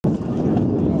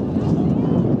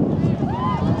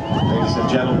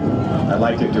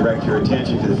like to direct your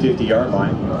attention to the 50-yard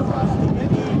line,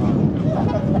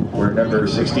 where number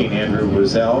 16, Andrew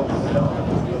Wazell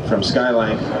from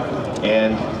Skyline,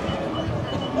 and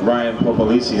Ryan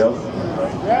Popolicio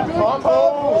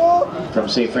from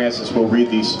St. Francis will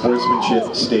read the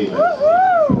sportsmanship statement.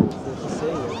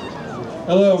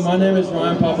 Hello, my name is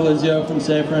Ryan Popolizio from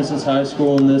St. Francis High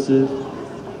School, and this is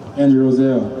Andrew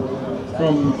Roselle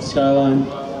from Skyline.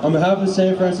 On behalf of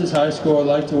St. Francis High School, I'd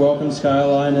like to welcome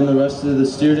Skyline and the rest of the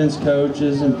students,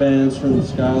 coaches, and fans from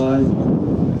Skyline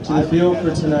to the field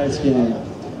for tonight's game.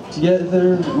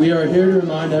 Together, we are here to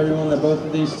remind everyone that both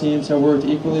of these teams have worked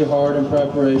equally hard in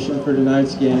preparation for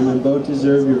tonight's game, and both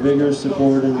deserve your vigorous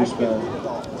support and respect.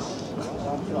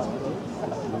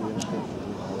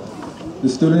 The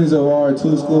students of our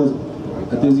two schools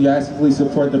enthusiastically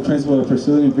support the principle of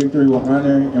pursuing victory with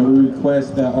honor, and we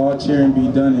request that all cheering be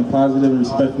done in a positive and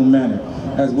respectful manner.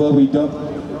 As well, we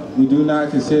do not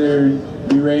consider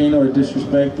berating or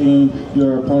disrespecting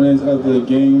your opponents of the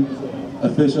game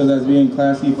officials as being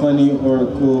classy, funny, or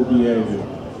cool behavior.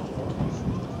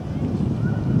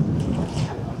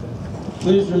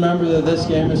 Please remember that this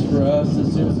game is for us, the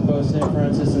students of both St.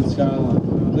 Francis and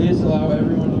Skyline. Please allow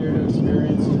everyone here to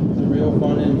experience the real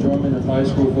fun and enjoyment of high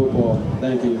school football.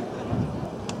 Thank you.